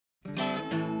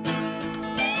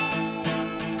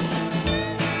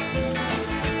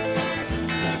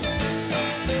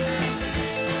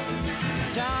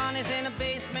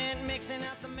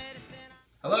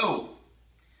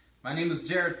My name is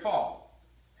Jared Paul,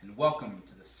 and welcome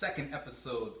to the second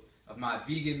episode of my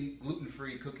vegan,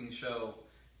 gluten-free cooking show,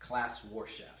 Class War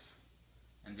Chef.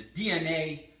 And the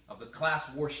DNA of the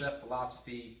Class War Chef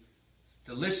philosophy is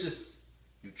delicious,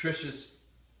 nutritious,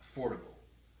 affordable.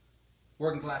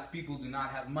 Working class people do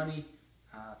not have money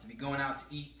to be going out to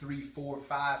eat 3, 4,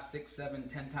 5, 6, 7,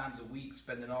 10 times a week,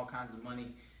 spending all kinds of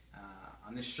money.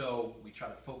 On this show, we try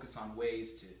to focus on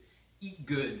ways to eat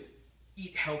good,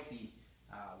 eat healthy,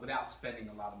 without spending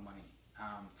a lot of money.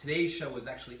 Today's show is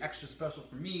actually extra special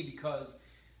for me because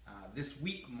this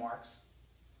week marks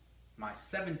my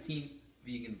 17th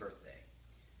vegan birthday.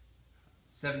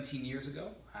 17 years ago,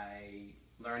 I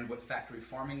learned what factory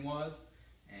farming was,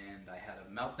 and I had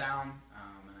a meltdown,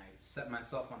 and I set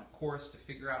myself on a course to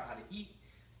figure out how to eat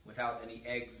without any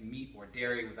eggs, meat, or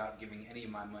dairy, without giving any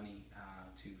of my money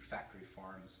to factory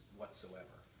farms whatsoever.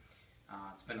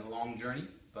 It's been a long journey,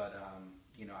 but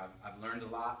you know, I've learned a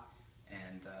lot,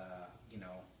 and you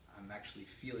know, I'm actually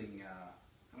feeling,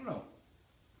 I don't know,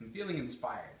 I'm feeling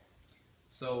inspired.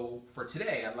 So for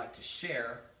today, I'd like to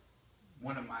share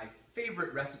one of my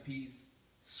favorite recipes,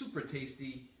 super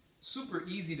tasty, super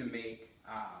easy to make,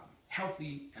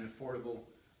 healthy and affordable,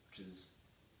 which is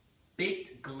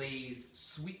baked glazed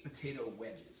sweet potato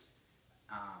wedges.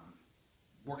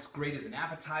 Works great as an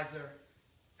appetizer,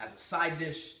 as a side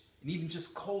dish, and even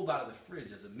just cold out of the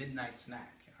fridge as a midnight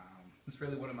snack. It's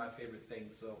really one of my favorite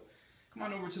things. So come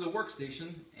on over to the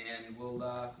workstation and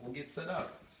we'll get set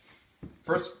up.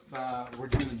 First, we're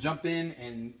going to jump in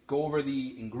and go over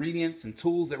the ingredients and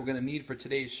tools that we're going to need for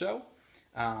today's show.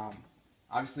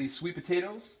 Obviously, sweet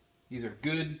potatoes. These are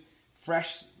good,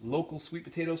 fresh, local sweet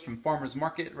potatoes from Farmers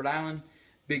Market, Rhode Island.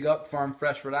 Big up Farm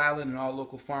Fresh Rhode Island and all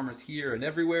local farmers here and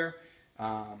everywhere.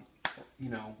 You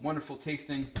know, wonderful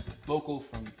tasting, local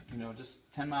from, you know,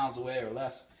 just 10 miles away or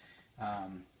less.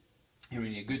 Here we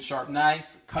need a good sharp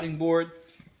knife, cutting board,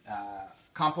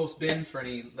 compost bin for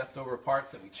any leftover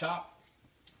parts that we chop,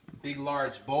 big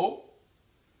large bowl,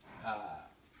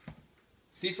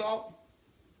 sea salt.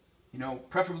 You know,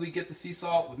 preferably get the sea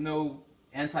salt with no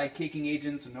anti-caking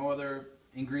agents or no other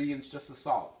ingredients, just the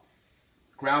salt.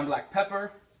 Ground black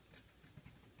pepper,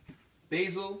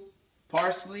 basil,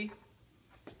 parsley,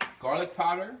 garlic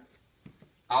powder,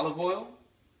 olive oil,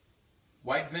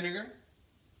 white vinegar,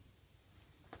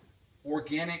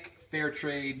 organic fair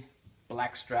trade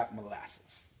blackstrap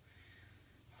molasses.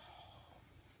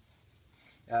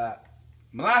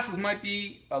 Molasses might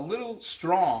be a little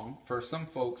strong for some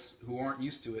folks who aren't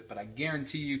used to it, but I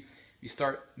guarantee you, if you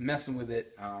start messing with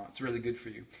it, it's really good for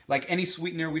you. Like any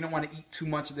sweetener, we don't want to eat too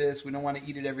much of this. We don't want to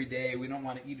eat it every day. We don't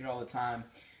want to eat it all the time.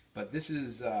 But this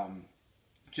is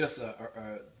just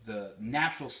the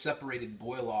natural separated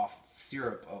boil-off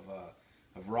syrup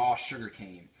of raw sugar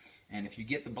cane. And if you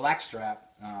get the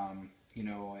blackstrap, you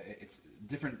know, it's a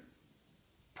different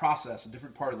process, a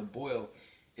different part of the boil.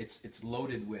 It's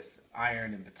loaded with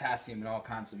iron and potassium and all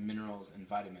kinds of minerals and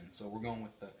vitamins. So we're going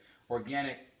with the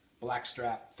organic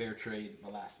blackstrap fair trade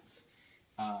molasses.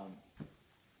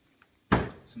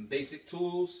 Some basic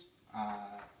tools,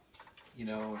 you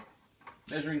know,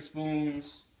 measuring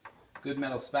spoons, good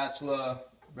metal spatula,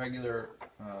 regular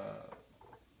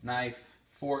knife,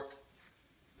 fork,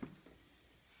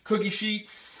 cookie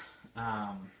sheets,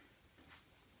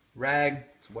 rag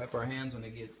to wipe our hands when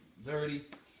they get dirty,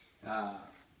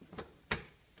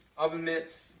 oven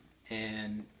mitts,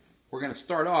 and we're going to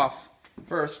start off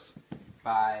first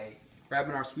by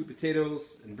grabbing our sweet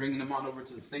potatoes and bringing them on over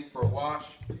to the sink for a wash.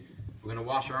 We're going to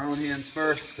wash our own hands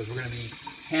first because we're going to be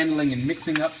handling and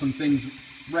mixing up some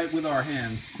things right with our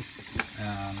hands.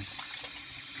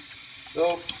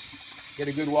 So get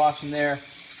a good wash in there.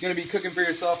 You're going to be cooking for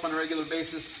yourself on a regular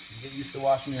basis. Get used to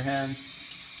washing your hands.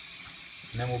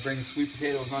 And then we'll bring the sweet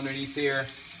potatoes underneath here.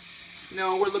 You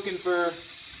know, we're looking for,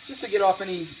 just to get off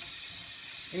any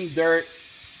dirt,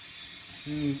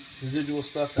 any residual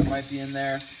stuff that might be in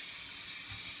there.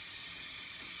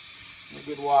 A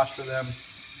good wash for them.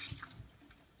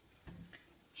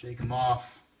 Shake them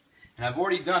off. And I've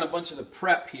already done a bunch of the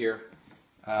prep here.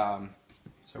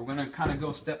 So we're going to kind of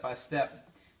go step by step.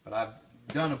 But I've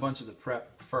done a bunch of the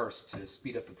prep first to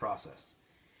speed up the process.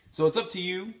 So it's up to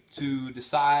you to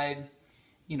decide,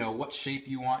 you know, what shape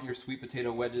you want your sweet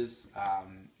potato wedges.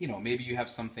 You know, maybe you have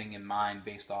something in mind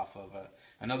based off of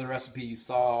another recipe you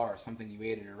saw or something you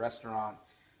ate at a restaurant.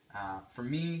 For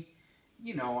me,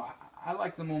 you know, I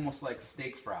like them almost like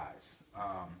steak fries.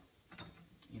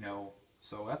 You know,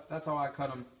 so that's how I cut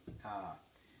them.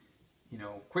 You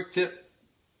know, quick tip: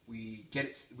 we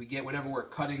get whatever we're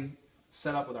cutting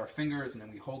set up with our fingers, and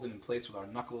then we hold it in place with our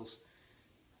knuckles.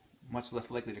 Much less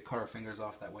likely to cut our fingers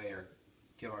off that way or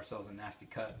give ourselves a nasty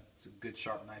cut. It's a good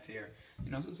sharp knife here.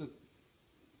 You know, this is a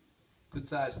good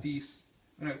sized piece.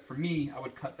 For me, I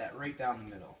would cut that right down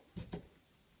the middle.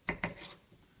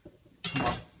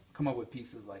 Come up with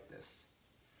pieces like this.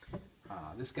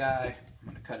 This guy, I'm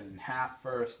going to cut it in half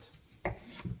first, and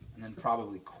then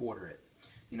probably quarter it.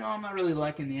 You know, I'm not really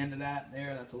liking the end of that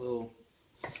there. That's a little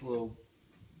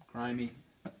grimy.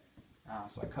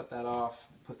 So I cut that off,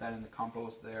 put that in the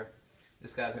compost there.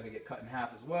 This guy's going to get cut in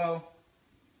half as well.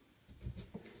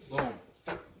 Boom.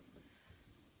 And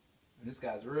this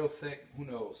guy's real thick. Who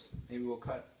knows? Maybe we'll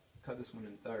cut this one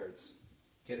in thirds.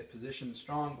 Get it positioned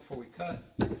strong before we cut.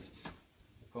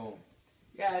 Boom.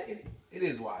 Yeah, it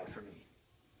is wide for me.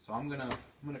 So I'm gonna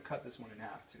cut this one in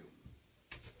half too.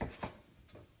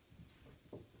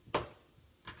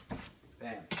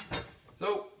 Bam.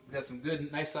 So we got some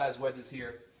good, nice sized wedges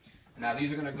here. Now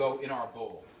these are gonna go in our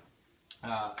bowl.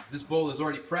 This bowl is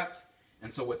already prepped,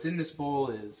 and so what's in this bowl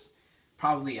is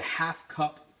probably a half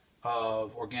cup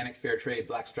of organic fair trade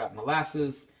blackstrap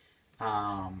molasses,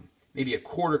 maybe a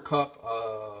quarter cup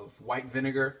of white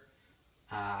vinegar,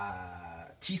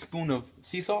 teaspoon of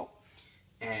sea salt,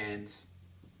 and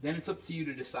then it's up to you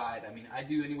to decide. I mean, I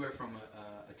do anywhere from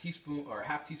a teaspoon or a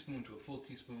half teaspoon to a full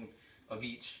teaspoon of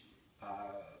each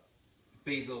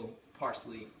basil,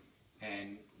 parsley,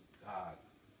 and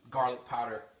garlic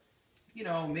powder. You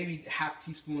know, maybe half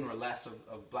teaspoon or less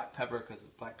of black pepper, because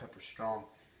black pepper's strong.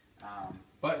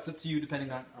 But it's up to you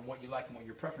depending on what you like and what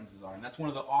your preferences are. And that's one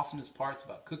of the awesomest parts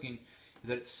about cooking, is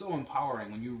that it's so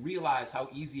empowering when you realize how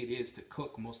easy it is to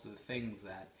cook most of the things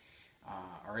that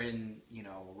are in, you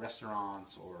know,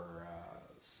 restaurants or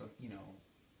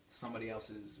somebody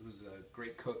else's who's a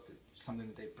great cook, something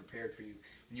that they've prepared for you.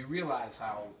 When you realize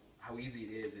how easy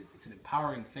it is, it's an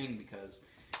empowering thing, because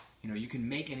you know you can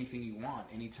make anything you want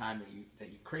anytime that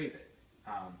you crave it.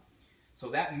 So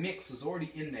that mix is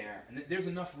already in there, and there's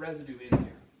enough residue in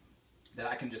there that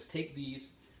I can just take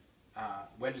these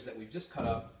wedges that we've just cut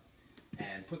up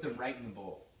and put them right in the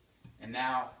bowl. And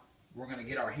now we're going to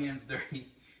get our hands dirty.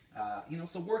 You know,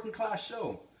 it's a working class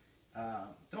show.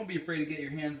 Don't be afraid to get your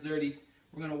hands dirty.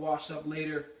 We're going to wash up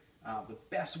later. The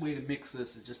best way to mix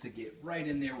this is just to get right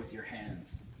in there with your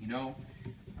hands. You know,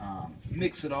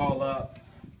 mix it all up,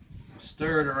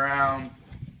 stir it around.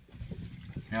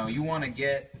 You know, you want to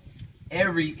get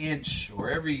every inch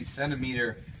or every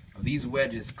centimeter of these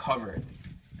wedges covered.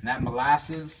 And that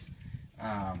molasses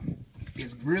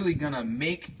is really going to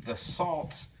make the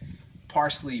salt,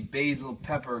 parsley, basil,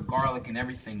 pepper, garlic, and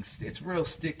everything, it's real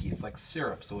sticky. It's like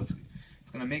syrup, so it's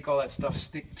going to make all that stuff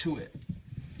stick to it.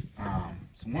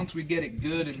 So once we get it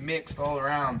good and mixed all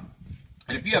around,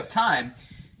 and if you have time,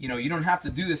 you know, you don't have to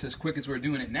do this as quick as we're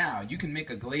doing it now. You can make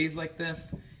a glaze like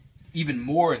this even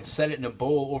more and set it in a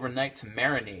bowl overnight to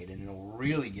marinate, and it'll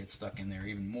really get stuck in there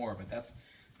even more. But it's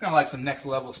kind of like some next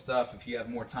level stuff if you have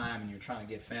more time and you're trying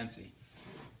to get fancy.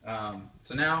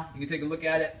 So now you can take a look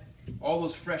at it. All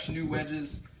those fresh new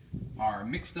wedges are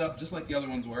mixed up just like the other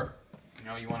ones were. You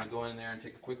know, you want to go in there and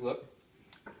take a quick look.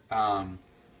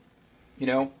 You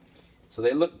know, so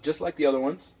they look just like the other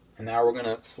ones. And now we're going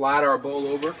to slide our bowl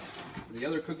over to the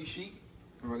other cookie sheet,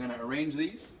 and we're going to arrange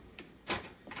these.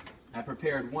 I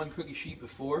prepared one cookie sheet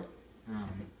before.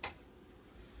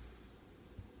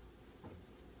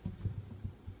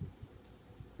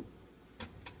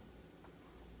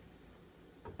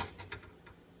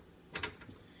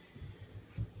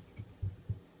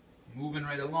 Moving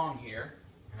right along here,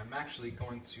 and I'm actually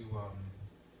going to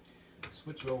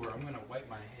switch over. I'm going to wipe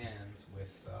my hands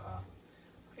with,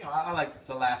 you know, I like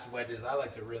the last wedges. I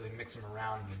like to really mix them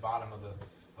around in the bottom of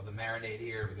the marinade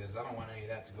here, because I don't want any of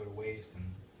that to go to waste. And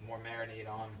the more marinade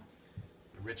on,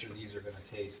 the richer these are going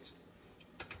to taste.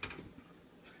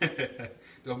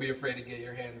 Don't be afraid to get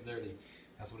your hands dirty.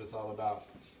 That's what it's all about.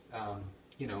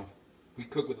 You know, we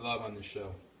cook with love on this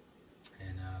show,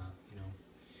 and you know,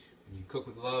 when you cook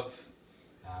with love,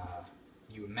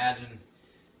 you imagine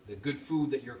the good food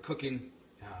that you're cooking,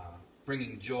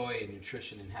 bringing joy and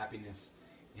nutrition and happiness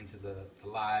into the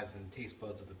lives and taste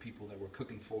buds of the people that we're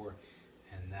cooking for,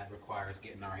 and that requires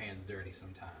getting our hands dirty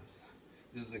sometimes.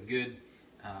 This is a good,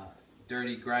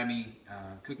 dirty, grimy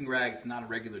cooking rag. It's not a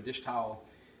regular dish towel.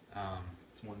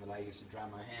 It's one that I use to dry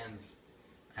my hands.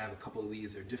 I have a couple of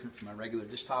these. They're different from my regular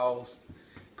dish towels.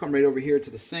 Come right over here to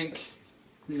the sink,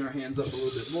 clean our hands up a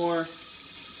little bit more.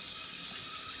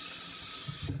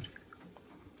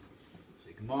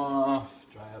 Shake them off,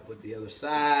 dry up with the other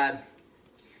side.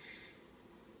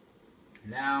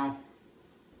 Now,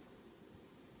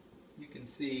 you can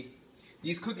see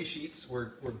these cookie sheets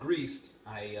were greased.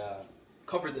 I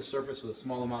covered the surface with a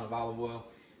small amount of olive oil,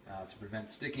 to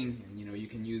prevent sticking. And you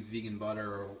can use vegan butter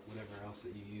or whatever else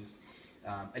that you use.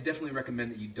 I definitely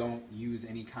recommend that you don't use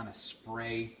any kind of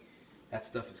spray. That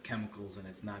stuff is chemicals and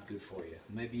it's not good for you.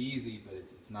 It might be easy, but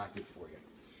it's not good for you.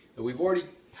 But we've already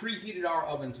preheated our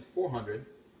oven to 400.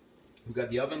 We've got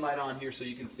the oven light on here so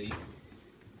you can see.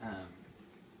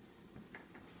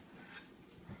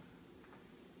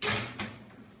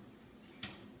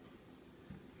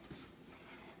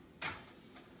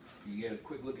 You get a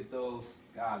quick look at those.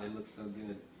 God, they look so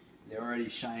good. They're already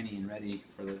shiny and ready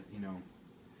for the,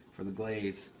 for the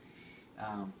glaze.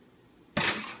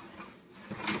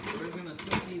 We're gonna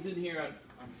set these in here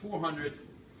on 400,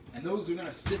 and those are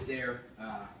gonna sit there.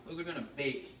 Those are gonna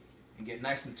bake and get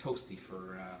nice and toasty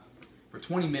for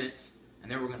 20 minutes,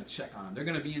 and then we're gonna check on them. They're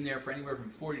gonna be in there for anywhere from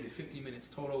 40 to 50 minutes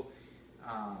total.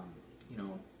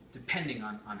 Depending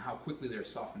on how quickly they're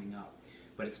softening up.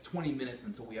 But it's 20 minutes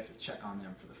until we have to check on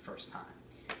them for the first time.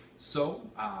 So,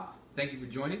 thank you for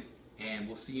joining, and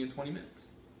we'll see you in 20 minutes.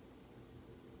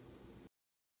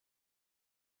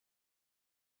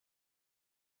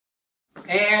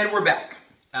 And we're back.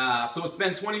 So it's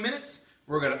been 20 minutes.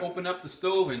 We're going to open up the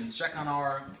stove and check on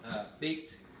our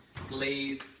baked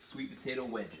glazed sweet potato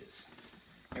wedges.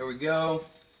 Here we go.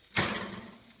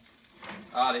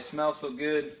 They smell so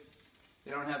good.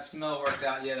 They don't have smell worked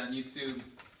out yet on YouTube.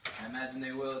 I imagine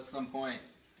they will at some point.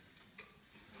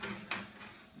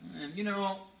 And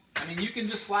you can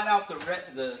just slide out the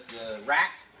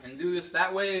rack and do this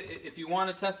that way if you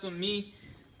want to test them. Me,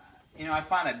 I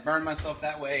find I burn myself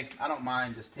that way. I don't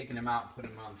mind just taking them out and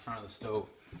putting them on the front of the stove.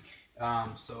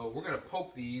 So we're going to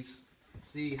poke these and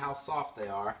see how soft they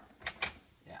are.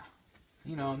 Yeah.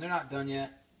 They're not done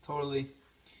yet, totally.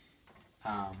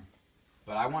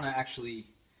 But I want to actually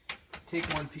take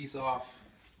one piece off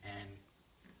and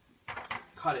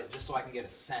cut it just so I can get a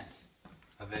sense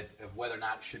of whether or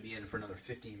not it should be in for another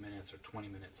 15 minutes or 20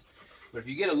 minutes. But if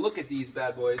you get a look at these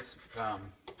bad boys,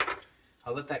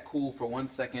 I'll let that cool for 1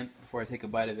 second before I take a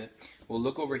bite of it. We'll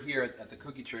look over here at the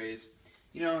cookie trays.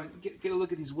 Get a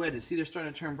look at these wedges. See, they're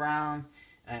starting to turn brown,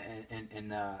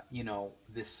 and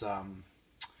this.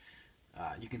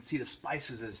 You can see the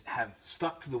spices have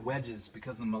stuck to the wedges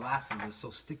because the molasses is so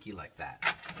sticky like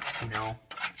that.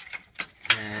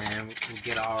 And we'll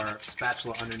get our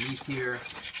spatula underneath here,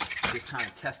 just kind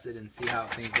of test it and see how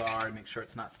things are, and make sure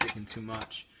it's not sticking too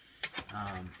much.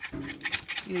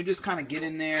 Just kind of get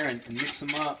in there and mix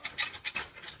them up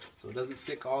so it doesn't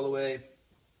stick all the way.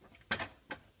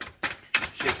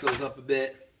 Shake those up a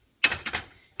bit.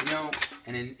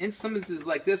 And in instances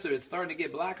like this, where it's starting to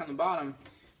get black on the bottom,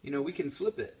 we can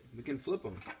flip it. We can flip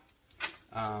them.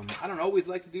 I don't always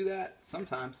like to do that.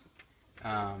 Sometimes.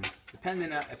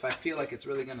 Depending on if I feel like it's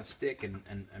really going to stick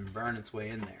and burn its way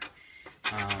in there.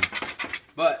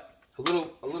 But a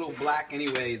little black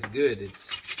anyway is good. It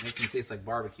makes them taste like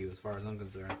barbecue as far as I'm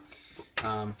concerned.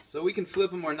 So we can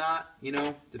flip them or not,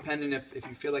 depending if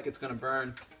you feel like it's going to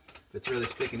burn, if it's really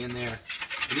sticking in there.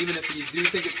 And even if you do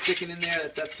think it's sticking in there,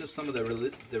 that's just some of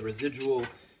the residual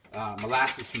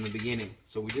molasses from the beginning.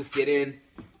 So we just get in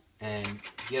and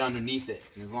get underneath it.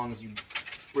 And as long as you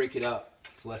break it up,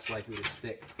 it's less likely to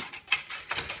stick.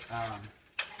 I'm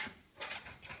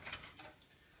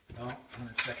going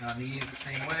to check on these the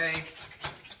same way.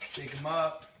 Shake them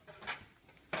up.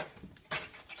 Make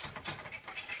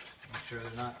sure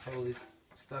they're not totally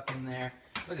stuck in there.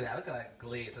 Look at that. Look at that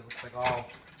glaze. It looks like all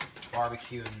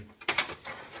barbecue and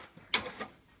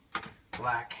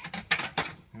black.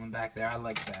 One back there. I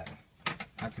like that.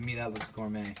 To me, that looks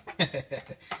gourmet.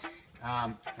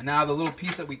 And now the little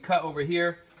piece that we cut over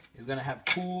here is going to have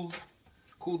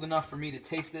cooled enough for me to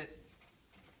taste it.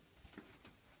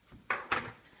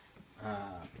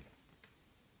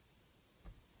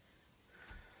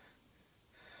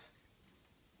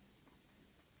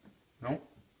 Nope,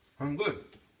 I'm good.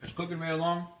 It's cooking right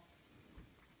along.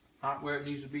 Not where it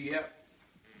needs to be yet,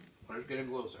 but it's getting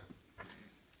closer.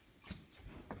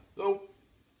 So,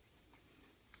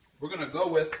 we're going to go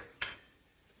with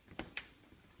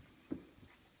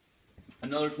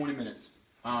another 20 minutes.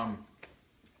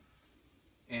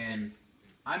 And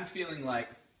I'm feeling like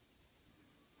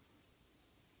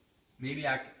maybe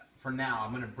for now,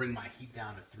 I'm going to bring my heat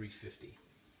down to 350.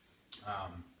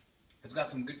 It's got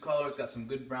some good color. It's got some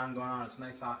good brown going on. It's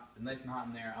nice and hot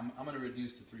in there. I'm going to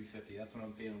reduce to 350. That's what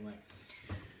I'm feeling like.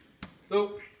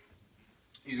 So,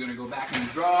 he's going to go back in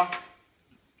the draw.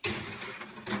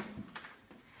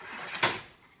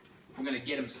 We're going to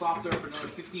get him softer for another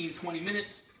 15-20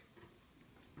 minutes.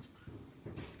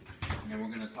 And then we're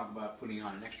going to talk about putting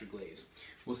on an extra glaze.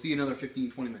 We'll see you in another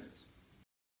 15-20 minutes.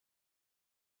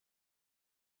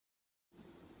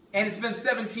 And it's been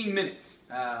 17 minutes.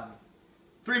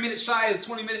 3 minutes shy of the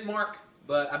 20-minute mark,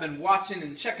 but I've been watching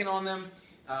and checking on them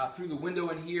through the window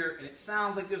in here, and it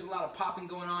sounds like there's a lot of popping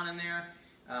going on in there.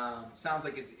 Sounds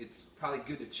like it's probably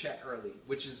good to check early,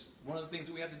 which is one of the things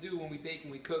that we have to do when we bake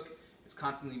and we cook, is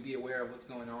constantly be aware of what's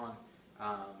going on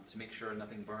to make sure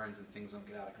nothing burns and things don't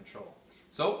get out of control.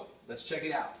 So, let's check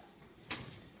it out.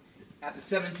 At the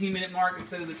 17-minute mark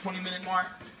instead of the 20-minute mark.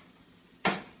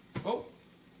 Oh,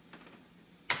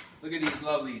 look at these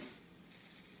lovelies.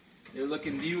 They're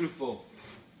looking beautiful.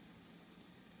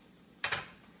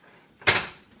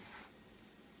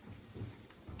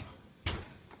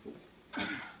 Right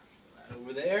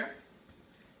over there.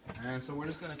 And so we're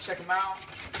just going to check them out.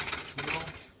 You know,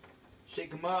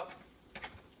 shake them up.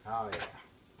 Oh yeah.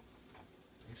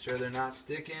 Make sure they're not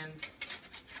sticking.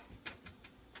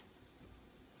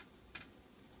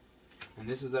 And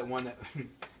this is that one that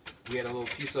we had a little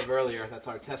piece of earlier. That's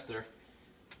our tester.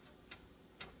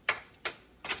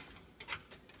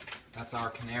 That's our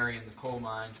canary in the coal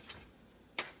mine.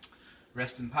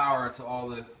 Rest in power to all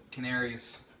the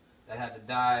canaries that had to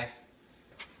die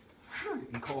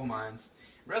in coal mines.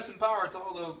 Rest in power to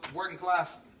all the working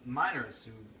class miners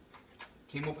who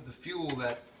came up with the fuel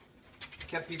that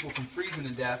kept people from freezing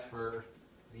to death for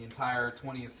the entire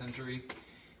 20th century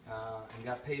and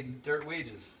got paid dirt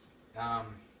wages.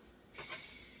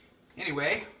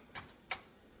 Anyway,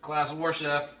 class war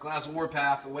chef, class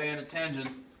warpath, away on a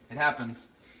tangent. It happens.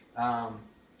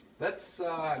 Let's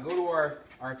go to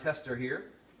our tester here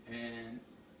and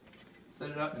set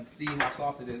it up and see how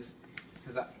soft it is.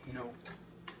 Because I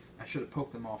should have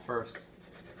poked them all first.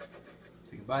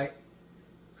 Take a bite.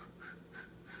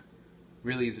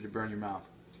 Really easy to burn your mouth.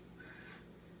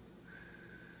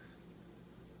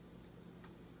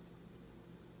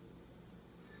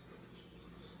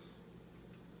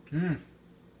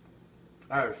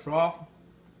 That is soft.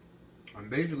 I'm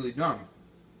basically done.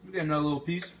 Let me get another little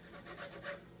piece.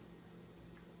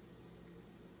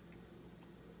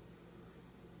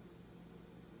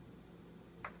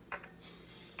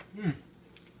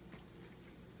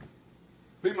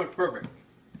 Pretty much perfect.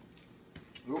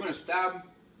 We're going to stab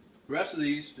the rest of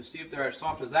these to see if they're as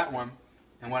soft as that one.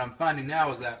 And what I'm finding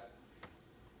now is that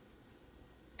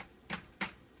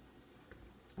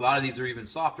a lot of these are even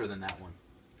softer than that one.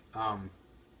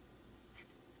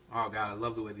 Oh God, I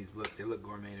love the way these look. They look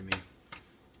gourmet to me.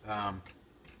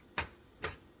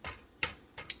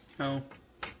 So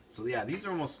yeah, these are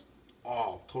almost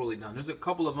all totally done. There's a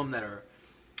couple of them that are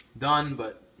done,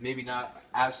 but maybe not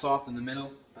as soft in the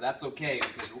middle. But that's okay,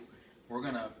 because we're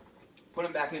gonna put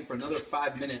them back in for another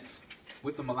 5 minutes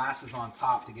with the molasses on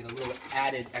top to get a little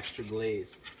added extra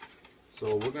glaze.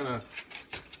 So we're gonna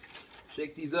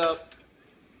shake these up,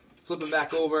 flip them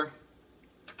back over.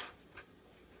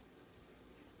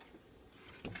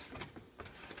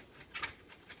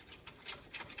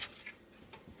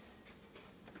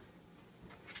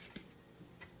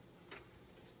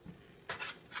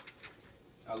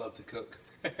 I love to cook.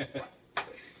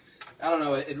 I don't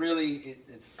know,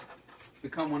 it's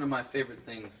become one of my favorite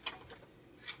things.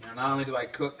 You know, not only do I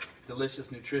cook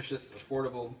delicious, nutritious,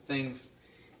 affordable things,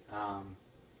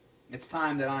 it's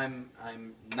time that I'm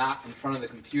not in front of the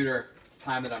computer. It's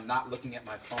time that I'm not looking at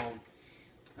my phone.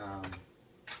 And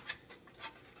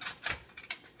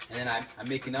then I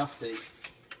make enough to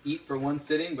eat for one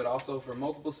sitting, but also for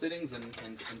multiple sittings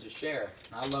and to share.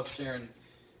 And I love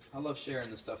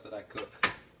sharing the stuff that I cook.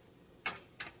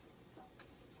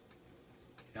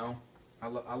 You know,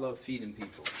 I love feeding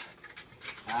people.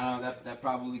 I don't know, that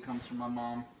probably comes from my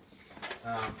mom.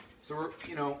 So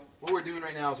what we're doing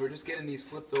right now is we're just getting these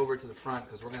flipped over to the front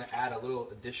because we're going to add an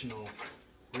additional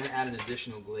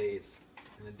glaze,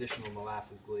 an additional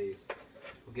molasses glaze.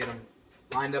 We'll get them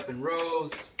lined up in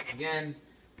rows again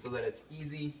so that it's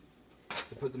easy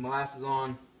to put the molasses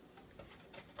on.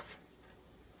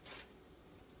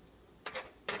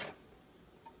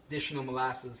 Additional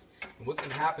molasses, and what's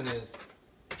going to happen is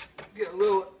get a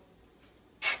little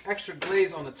extra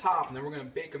glaze on the top, and then we're going to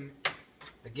bake them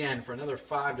again for another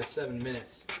 5 to 7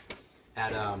 minutes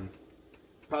at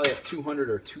probably at 200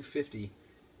 or 250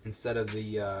 instead of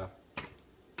the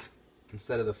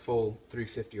full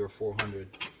 350 or 400.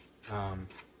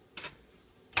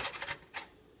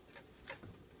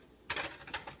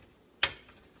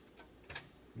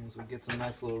 So we get some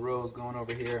nice little rows going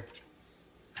over here.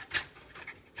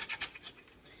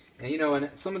 And and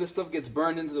some of this stuff gets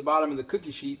burned into the bottom of the cookie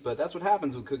sheet, but that's what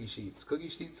happens with cookie sheets. Cookie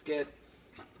sheets get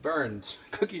burned.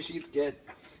 Cookie sheets get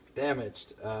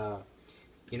damaged. But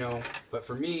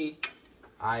for me,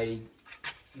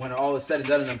 when all is said and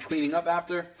done and I'm cleaning up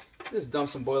after, just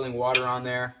dump some boiling water on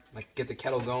there, like get the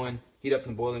kettle going, heat up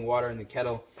some boiling water in the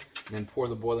kettle, and then pour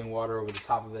the boiling water over the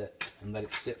top of it and let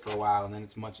it sit for a while, and then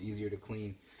it's much easier to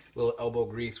clean. A little elbow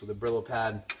grease with a Brillo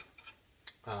pad.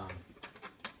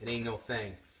 It ain't no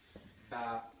thing.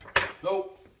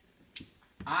 So,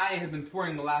 I have been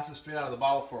pouring molasses straight out of the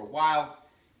bottle for a while.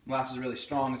 Molasses is really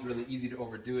strong. It's really easy to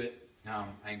overdo it.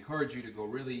 I encourage you to go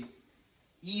really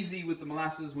easy with the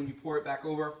molasses when you pour it back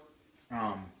over.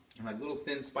 And like little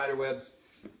thin spider webs.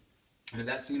 And if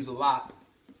that seems a lot,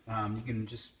 you can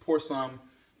just pour some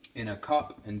in a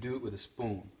cup and do it with a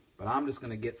spoon. But I'm just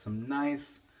going to get some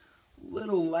nice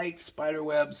little light spider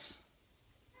webs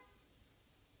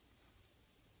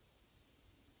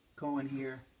going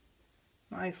here.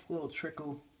 Nice little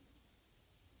trickle,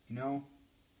 you know.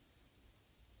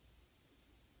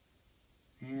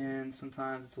 And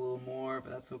sometimes it's a little more,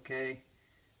 but that's okay.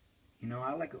 You know,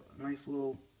 I like a nice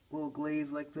little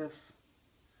glaze like this.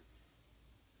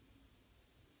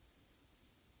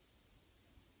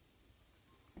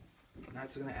 And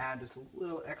that's going to add just a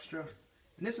little extra.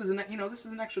 And this is an, you know, this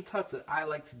is an extra touch that I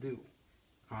like to do.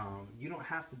 You don't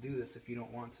have to do this if you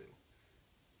don't want to.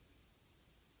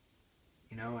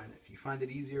 You know, and if you find it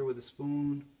easier with a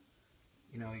spoon,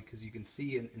 you know, because you can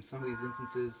see in some of these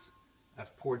instances,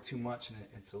 I've poured too much and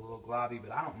it's a little globby,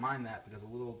 but I don't mind that because a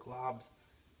little globbed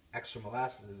extra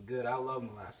molasses is good. I love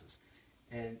molasses.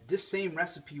 And this same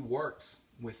recipe works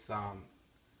with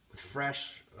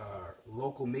fresh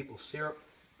local maple syrup.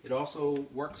 It also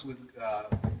works with,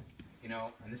 you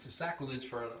know, and this is sacrilege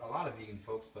for a lot of vegan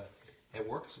folks, but it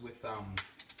works with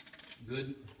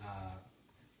good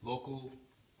local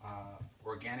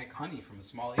organic honey from a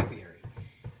small apiary.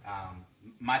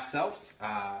 Myself,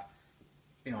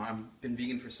 you know, I've been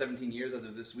vegan for 17 years as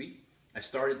of this week. I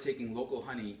started taking local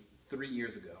honey 3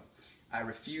 years ago. I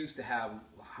refuse to have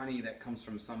honey that comes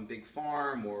from some big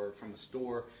farm or from a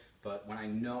store, but when I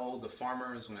know the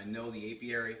farmers, when I know the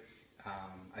apiary,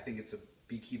 I think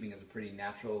beekeeping is a pretty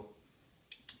natural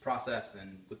process,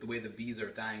 and with the way the bees are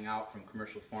dying out from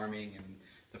commercial farming and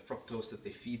the fructose that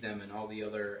they feed them and all the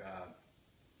other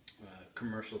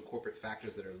commercial corporate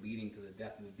factors that are leading to the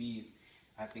death of the bees,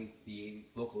 I think the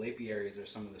local apiaries are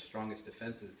some of the strongest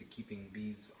defenses to keeping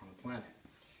bees on the planet.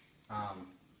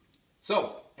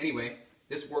 So anyway,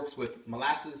 this works with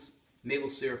molasses, maple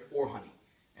syrup, or honey,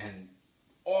 and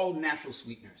all natural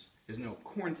sweeteners. There's no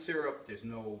corn syrup, there's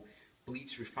no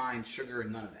bleached refined sugar,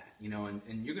 none of that. You know,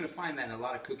 and you're going to find that in a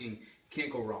lot of cooking.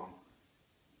 Can't go wrong.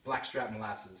 Blackstrap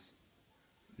molasses,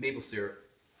 maple syrup,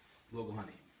 local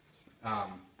honey.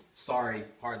 Sorry,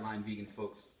 hardline vegan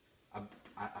folks.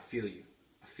 I feel you.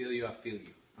 I feel you. I feel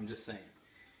you. I'm just saying.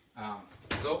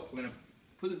 So we're going to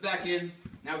put this back in.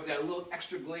 Now we've got a little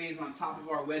extra glaze on top of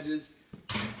our wedges.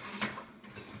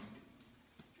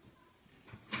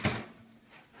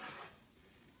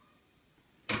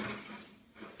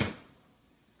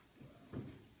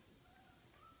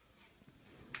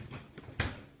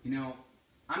 You know,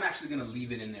 I'm actually going to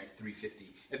leave it in there at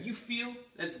 350. If you feel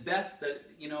that it's best that,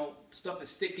 you know, stuff is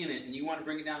sticking in it and you want to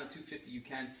bring it down to 250, you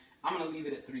can. I'm going to leave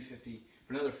it at 350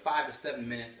 for another 5 to 7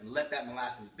 minutes and let that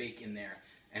molasses bake in there.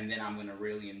 And then I'm going to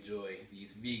really enjoy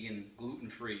these vegan,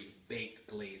 gluten-free, baked,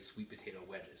 glazed sweet potato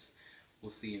wedges.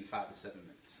 We'll see you in 5 to 7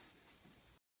 minutes.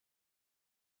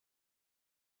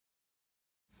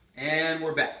 And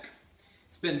we're back.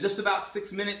 It's been just about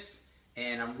 6 minutes,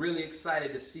 and I'm really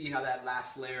excited to see how that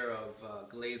last layer of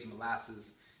glazed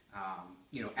molasses,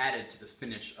 you know, added to the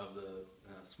finish of the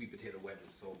sweet potato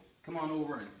wedges. So come on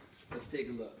over and let's take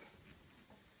a look.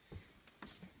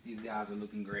 These guys are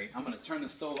looking great. I'm going to turn the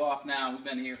stove off now. We've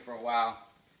been here for a while.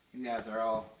 These guys are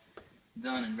all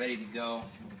done and ready to go.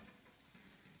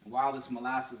 While this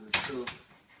molasses is still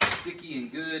sticky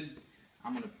and good,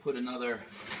 I'm going to put another,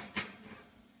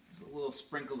 just a little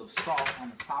sprinkle of salt on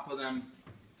the top of them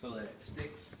so that it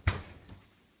sticks.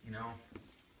 You know,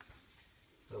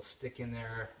 they'll stick in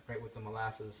there right with the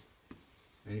molasses.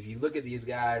 And if you look at these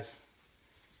guys,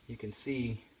 you can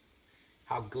see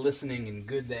how glistening and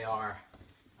good they are.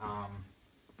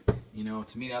 You know,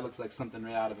 to me that looks like something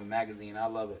right out of a magazine. I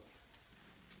love it.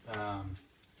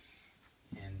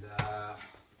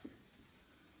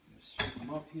 Just shake them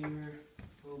up here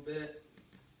a little bit.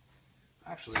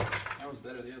 Actually, that was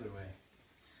better the other way.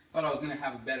 Thought I was going to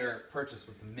have a better purchase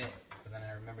with the mitt, but then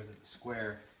I remembered that the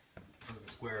square was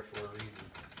the square for a reason.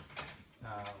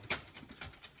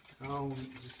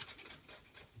 Just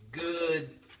good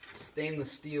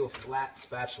stainless steel flat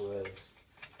spatulas.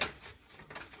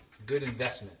 Good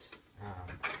investment.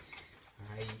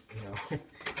 I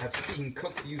have seen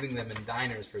cooks using them in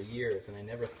diners for years, and I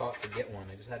never thought to get one.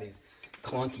 I just had these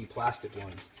clunky plastic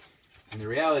ones. And the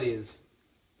reality is,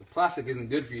 the plastic isn't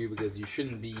good for you because you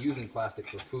shouldn't be using plastic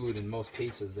for food in most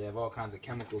cases. They have all kinds of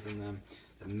chemicals in them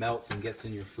that melts and gets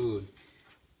in your food.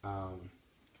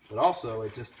 But also,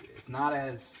 it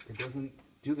doesn't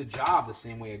do the job the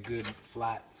same way a good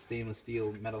flat stainless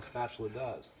steel metal spatula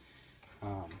does.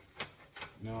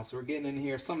 So we're getting in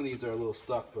here. Some of these are a little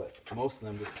stuck, but most of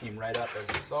them just came right up as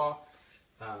you saw.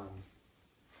 I'm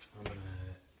gonna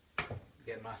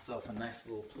get myself a nice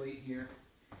little plate here.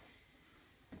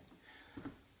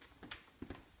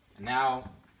 And now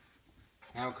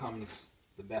comes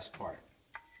the best part.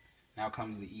 Now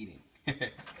comes the eating.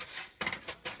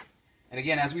 And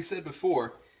again, as we said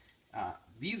before,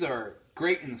 these are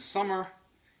great in the summer.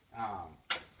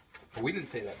 But we didn't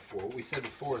say that before. What we said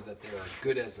before is that they're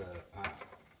good as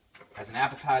an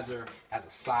appetizer, as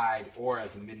a side, or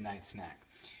as a midnight snack.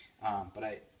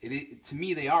 But to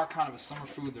me, they are kind of a summer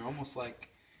food. They're almost like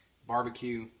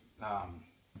barbecue,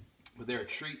 but they're a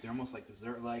treat. They're almost like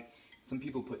dessert-like. Some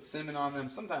people put cinnamon on them.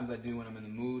 Sometimes I do when I'm in the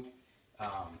mood.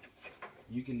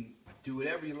 You can do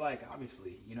whatever you like,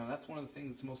 obviously. That's one of the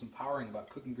things that's most empowering about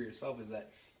cooking for yourself is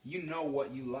that you know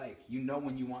what you like. You know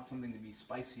when you want something to be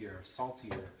spicier,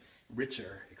 saltier,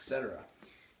 richer, etc.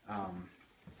 So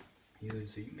you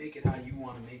make it how you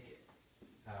want to make it.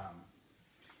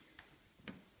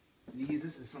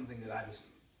 This is something that I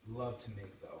just love to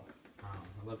make, though.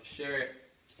 I love to share it.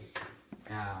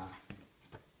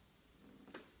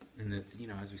 And that,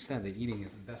 as we said, that eating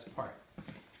is the best part.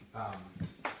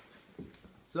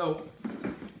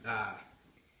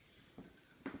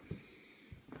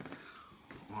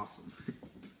 Awesome.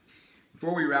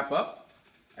 Before we wrap up,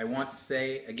 I want to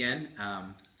say again,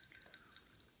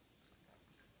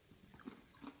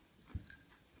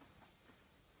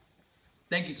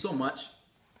 thank you so much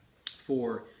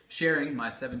for sharing my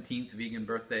 17th vegan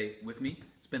birthday with me.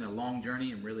 It's been a long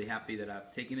journey. I'm really happy that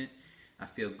I've taken it. I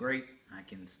feel great. I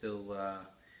can still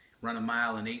run a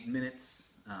mile in 8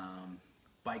 minutes,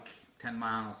 bike 10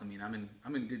 miles. I mean,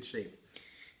 I'm in good shape.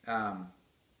 I'm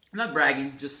not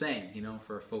bragging, just saying,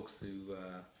 for folks who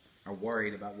are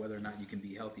worried about whether or not you can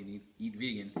be healthy and eat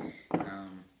vegan.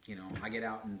 I get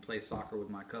out and play soccer with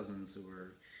my cousins who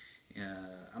are,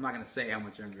 I'm not going to say how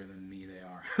much younger than me they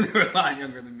are. They're a lot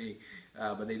younger than me,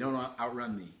 but they don't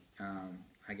outrun me.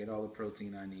 I get all the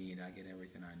protein I need. I get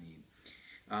everything I need.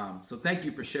 So thank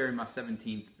you for sharing my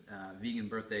 17th vegan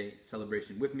birthday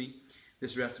celebration with me.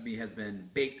 This recipe has been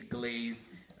baked, glazed,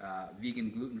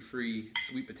 vegan, gluten-free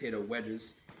sweet potato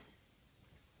wedges.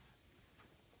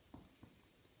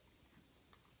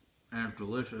 And it's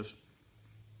delicious.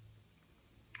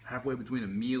 Halfway between a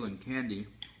meal and candy.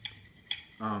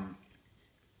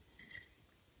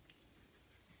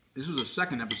 This is the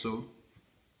second episode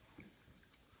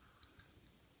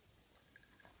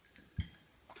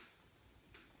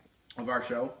of our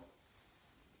show.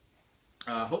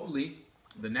 Hopefully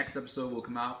the next episode will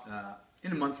come out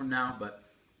in a month from now,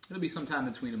 but it'll be sometime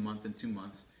between a month and 2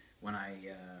 months when I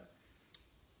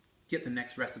get the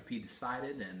next recipe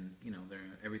decided and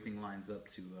everything lines up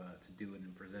to do it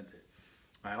and present it.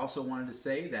 I also wanted to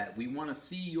say that we want to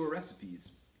see your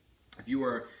recipes. If you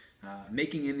are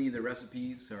making any of the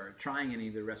recipes or trying any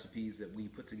of the recipes that we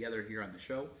put together here on the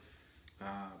show,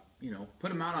 put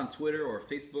them out on Twitter or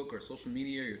Facebook or social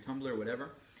media or Tumblr or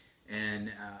whatever,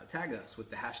 and tag us with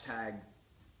the hashtag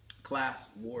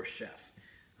 #ClassWarChef.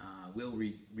 We'll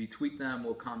retweet them,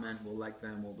 we'll comment, we'll like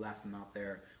them, we'll blast them out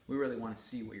there. We really want to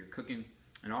see what you're cooking,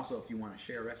 and also if you want to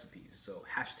share recipes. So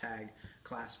hashtag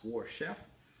 #ClassWarChef.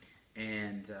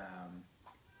 And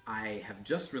I have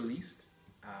just released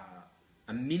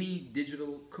a mini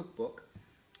digital cookbook.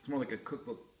 It's more like a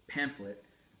cookbook pamphlet.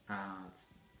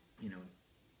 It's,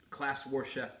 Class War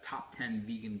Chef Top 10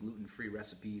 Vegan Gluten-Free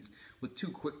Recipes with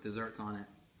 2 quick desserts on it.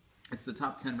 It's the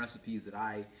top 10 recipes that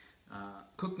I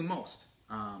cook the most,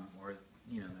 or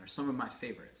they're some of my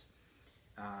favorites.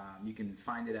 You can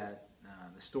find it at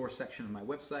the store section of my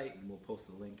website, and we'll post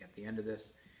the link at the end of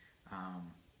this.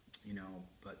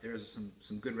 But there's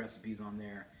some good recipes on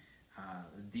there.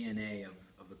 The DNA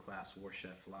of the Class War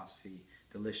Chef philosophy: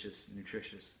 delicious,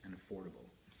 nutritious, and affordable.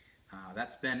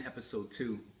 That's been episode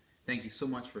 2. Thank you so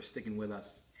much for sticking with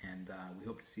us, and we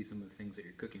hope to see some of the things that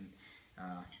you're cooking.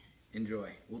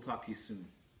 Enjoy. We'll talk to you soon.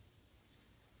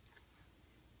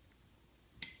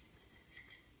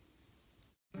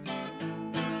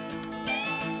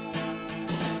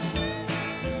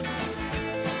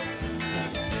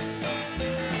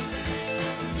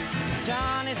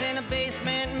 Johnny's in the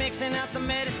basement mixing up the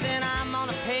medicine. I'm on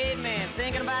the pavement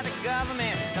thinking about the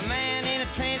government. The man in a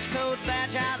trench coat,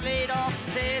 badge out, laid off,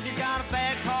 says he's got a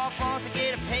bad cough, wants to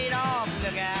get it paid off.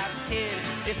 Look out, kid,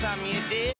 it's something you did.